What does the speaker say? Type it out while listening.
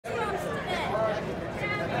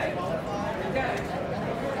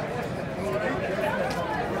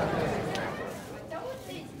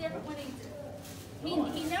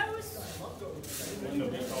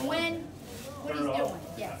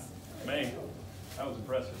That was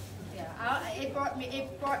impressive. Yeah, it brought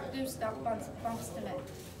bumps to me.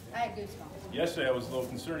 I had goosebumps. Yesterday I was a little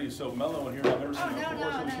concerned. He's so mellow in here. I've never seen him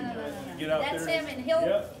before. No. Get out That's there. him, and he'll,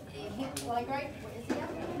 Yep. like, right, is he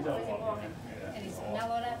out there? He's Or out is he walking. walking? Yeah, And he's walking.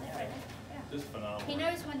 mellowed out there right now. Yeah. Just phenomenal. He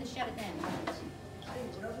knows when to shut it down.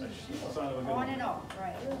 Sign of a good On one. and off,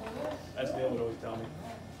 right. That's Dale would always tell me.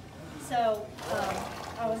 So,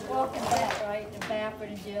 I was walking back, right, and Baffert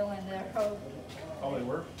and Jill and their whole, Oh, they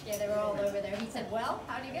were? yeah, they were all over there. He said, well,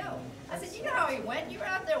 how'd he go? I said, you know how he went? You were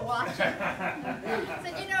out there watching. I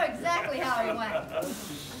said, you know exactly how he went.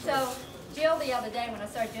 So, Jill the other day, when I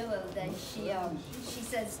saw Jill the other day, she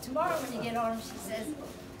says, tomorrow when you get on him, she says,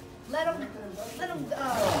 let him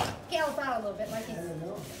gallop out a little bit, like he's,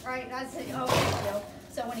 right? And I said, oh, okay, Jill.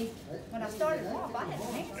 So when I started him off, I had my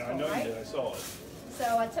hands Yeah, I full, know you right? did. I saw it.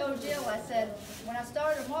 So I told Jill, I said, when I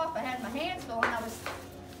started him off, I had my hands full, and I was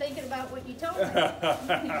thinking about what you told me.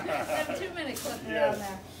 That 2 minutes clip around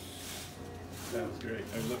there. That was great.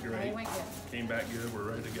 It looked great. It went good. Came back good. We're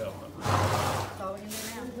ready to go. That's all we can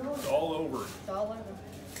do now. It's all over. It's all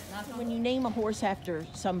over. When you name a horse after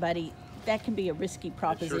somebody, that can be a risky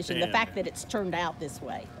proposition. The can. fact that it's turned out this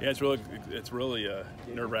way. Yeah, it's really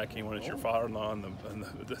nerve-wracking when it's your father-in-law on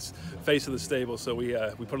the face of the stable. So we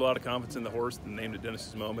put a lot of confidence in the horse and named it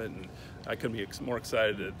Dennis's Moment, and I couldn't be more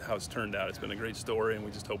excited at how it's turned out. It's been a great story, and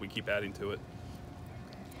we just hope we keep adding to it.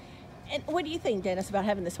 And what do you think, Dennis, about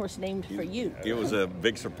having this horse named for you? It was a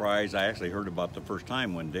big surprise. I actually heard about the first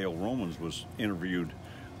time when Dale Romans was interviewed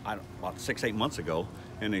about 6-8 months ago,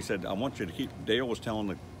 and they said, I want you to keep, Dale was telling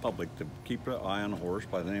the public to keep an eye on a horse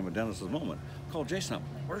by the name of Dennis's Moment. I called Jason up,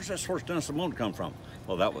 where's this horse Dennis's Moment come from?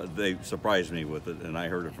 Well, they surprised me with it, and I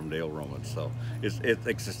heard it from Dale Romans, so it's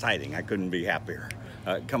exciting. I couldn't be happier.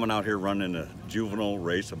 Coming out here running a juvenile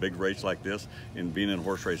race, a big race like this, and being in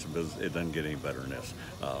horse racing business, it doesn't get any better than this.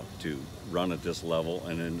 To run at this level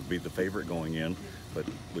and then be the favorite going in, but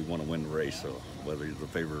we want to win the race, so whether you're the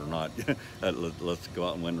favorite or not, let's go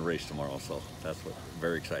out and win the race tomorrow. So that's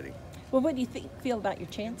very exciting. Well, what do you feel about your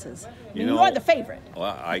chances? You are the favorite.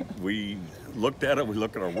 Well, we looked at it. We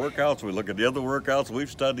look at our workouts. We look at the other workouts. We've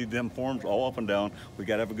studied them forms all up and down. We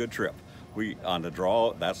got to have a good trip. On the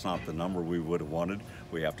draw, that's not the number we would have wanted.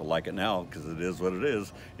 We have to like it now because it is what it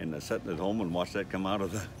is. And sitting at home and watch that come out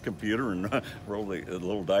of the computer and roll the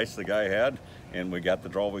little dice the guy had, and we got the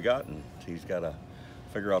draw we got, and he's got to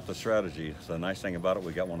figure out the strategy. So the nice thing about it,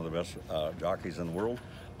 we got one of the best jockeys in the world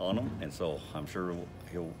on him, and so I'm sure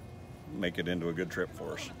he'll make it into a good trip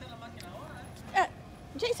for us.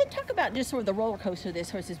 Jason, talk about just sort of the roller coaster this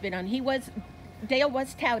horse has been on. Dale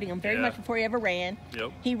was touting him very much before he ever ran.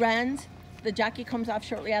 Yep. He runs. The jockey comes off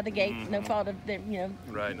shortly out of the gate. No fault of the,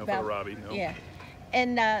 Right, no fault of Robbie. No. Yeah.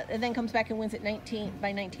 And then comes back and wins at 19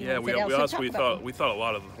 by 19. Yeah, we honestly thought a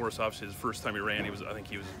lot of the horse. Obviously, his first time he ran, I think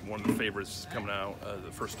he was one of the favorites coming out,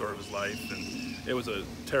 the first start of his life, and it was a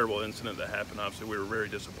terrible incident that happened. Obviously, we were very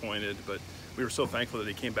disappointed, but we were so thankful that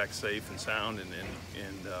he came back safe and sound, and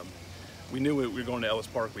we knew we were going to Ellis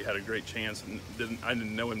Park. We had a great chance, and I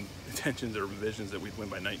didn't know intentions or visions that we'd win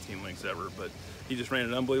by 19 lengths ever, but he just ran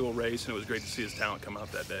an unbelievable race, and it was great to see his talent come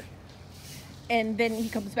out that day. And then he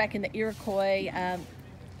comes back in the Iroquois, a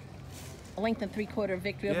length and 3/4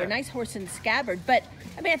 victory over a nice horse in Scabbard. But,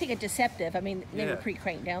 I mean, I think it's deceptive. I mean, they were pretty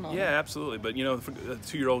cranked down on him. Yeah, absolutely. But, for a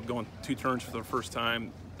 2-year-old going 2 turns for the first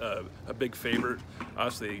time, a big favorite.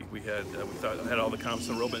 Obviously, we thought had all the confidence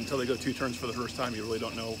in the world, but until they go 2 turns for the first time, you really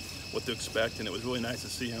don't know what to expect. And it was really nice to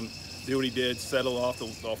see him do what he did, settle off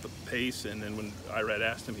the pace, and then when Irad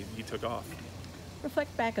asked him, he took off.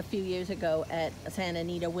 Reflect back a few years ago at Santa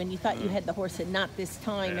Anita when you thought you had the horse and not this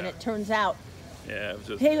time, and it turns out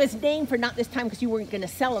he was named for not this time because you weren't going to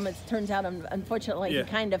sell him. It turns out, unfortunately, he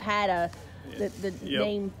kind of had the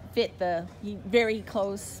name fit very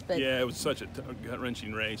close. But yeah, it was such a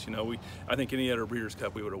gut-wrenching race. I think any other Breeders'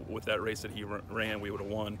 Cup, we would have, with that race that he ran, we would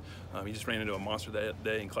have won. He just ran into a monster that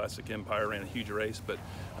day in Classic Empire, ran a huge race, but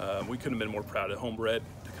we couldn't have been more proud of Homebred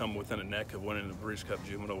to come within a neck of winning the Breeders' Cup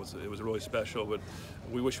Juvenile. It was really special, but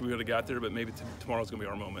we wish we would have got there, but maybe tomorrow's going to be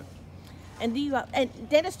our moment. And and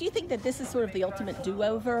Dennis, do you think that this is sort of the ultimate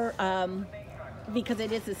do-over because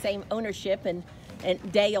it is the same ownership and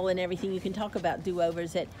Dale and everything? You can talk about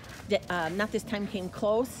do-overs that not this time came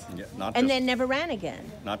close, then never ran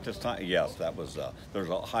again. Not this time. Yes, that was. There's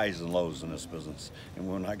highs and lows in this business.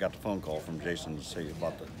 And when I got the phone call from Jason to say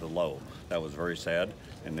about the low, that was very sad.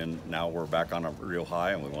 And then now we're back on a real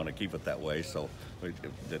high, and we want to keep it that way. So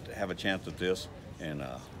to have a chance at this and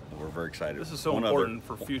we're very excited. This is so important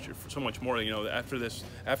for future, for so much more. You know,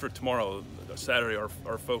 after tomorrow, Saturday,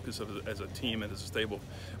 our focus as a team and as a stable,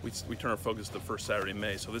 we turn our focus to the first Saturday in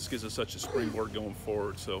May. So this gives us such a springboard going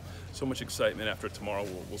forward. So much excitement. After tomorrow,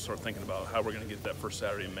 we'll start thinking about how we're going to get that first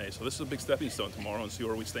Saturday in May. So this is a big stepping stone tomorrow, and see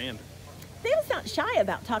where we stand. Dale's not shy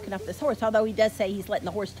about talking up this horse, although he does say he's letting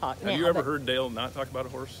the horse talk now. Have you ever heard Dale not talk about a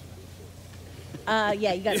horse?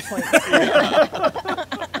 Yeah, you got a point.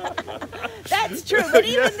 That's true, but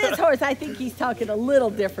even this horse, I think he's talking a little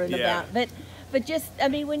different about. But just, I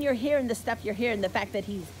mean, when you're hearing the stuff you're hearing, the fact that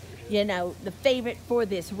he's, you know, the favorite for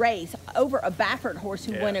this race over a Baffert horse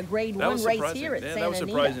who won a Grade 1 race here at Santa Anita. That was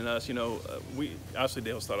surprising us. You know, obviously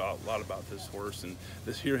Dale's thought a lot about this horse, and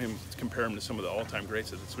hear him compare him to some of the all-time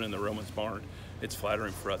greats that's been in the Romans barn. It's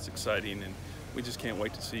flattering for us, exciting, and we just can't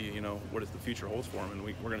wait to see, you know, what the future holds for him, and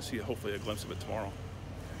we're going to see hopefully a glimpse of it tomorrow.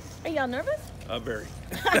 Are y'all nervous? Very.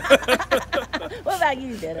 What about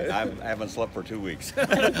you, Dennis? I haven't slept for 2 weeks,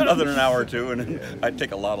 other than an hour or two, and I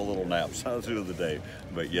take a lot of little naps through the day.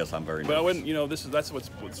 But yes, I'm very nervous. But I wouldn't, you know, that's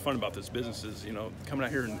what's fun about this business is, you know, coming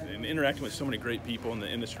out here and interacting with so many great people in the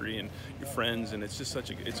industry and your friends, and it's just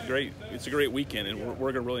it's a great weekend, and we're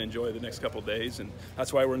going to really enjoy the next couple of days, and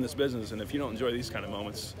that's why we're in this business. And if you don't enjoy these kind of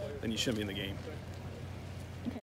moments, then you shouldn't be in the game.